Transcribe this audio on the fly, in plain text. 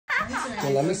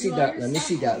Okay, let me see that. Let me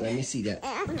see that. Let me see that.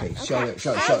 Okay, show it.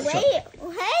 Show. Wait.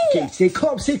 Okay, stay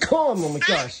calm. Stay calm. Oh my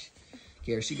gosh.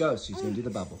 Okay, here she goes. She's gonna do the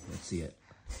bubble. Let's see it.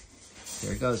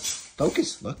 There it goes.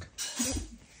 Focus. Look.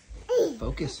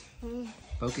 Focus.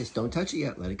 Focus. Don't touch it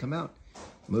yet. Let it come out.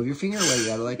 Move your finger away. You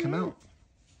gotta let it come out.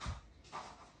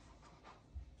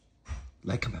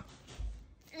 Let it come out.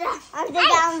 I did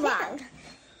down wrong.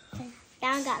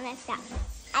 Down got messed up.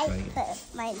 I put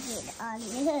my feet on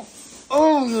you.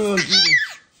 Oh, no.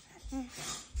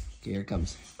 Okay, here it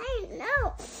comes. I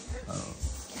know. Oh.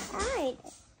 Alright.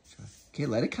 Okay,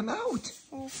 let it come out.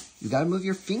 You gotta move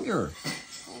your finger.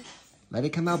 Let it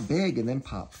come out big and then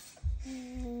pop.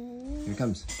 Here it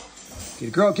comes. Get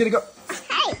it, girl. Get it, girl.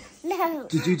 Hey, no.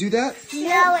 Did you do that?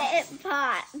 No, it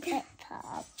popped. It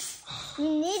popped. You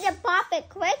need to pop it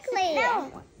quickly.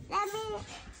 No, let me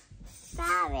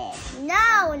grab it.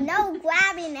 No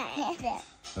grabbing it.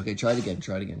 Okay, try it again.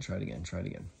 Try it again. Try it again. Try it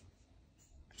again.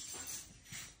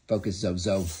 Focus,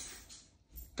 Zozo.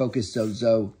 Focus,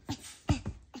 Zozo.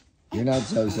 You're not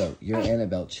Zozo. You're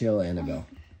Annabelle. Chill, Annabelle.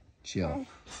 Chill.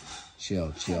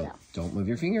 Chill. Don't move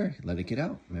your finger. Let it get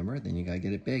out. Remember? Then you gotta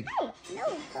get it big. No,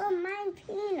 for my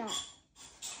peanut.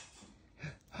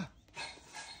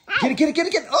 Get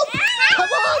it. Oh, come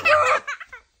on, girl.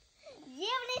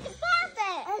 You need to pop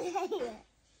it.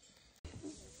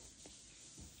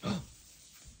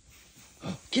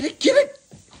 Get it.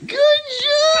 Good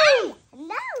job.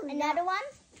 No. Another one?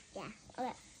 Yeah.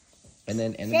 Okay. And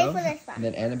then Annabelle. for this one. And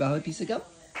then Annabelle had a piece of gum.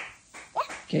 Yeah.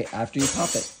 Okay, after you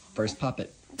pop it. First pop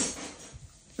it.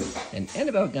 And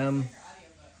Annabelle gum.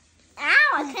 Ow,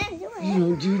 I can't do it. You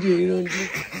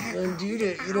don't do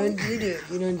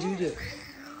that.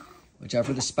 Watch out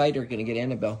for the spider. Gonna get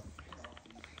Annabelle.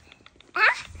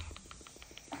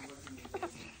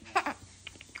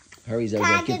 Hurry, Zozo.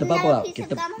 Can I Get the get bubble another out. piece Get of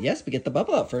the gum? Yes, but get the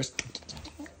bubble out first.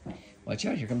 Watch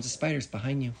out. Here comes the spiders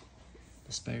behind you.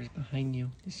 The spider's behind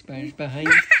you. The spider's behind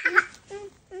you.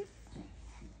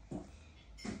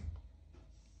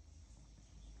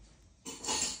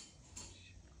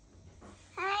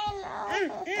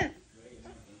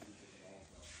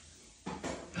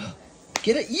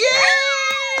 Get it. Yay!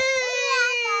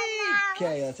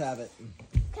 Okay, let's have it.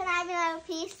 Can I have another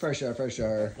piece? For sure.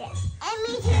 Yes. And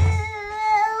me too.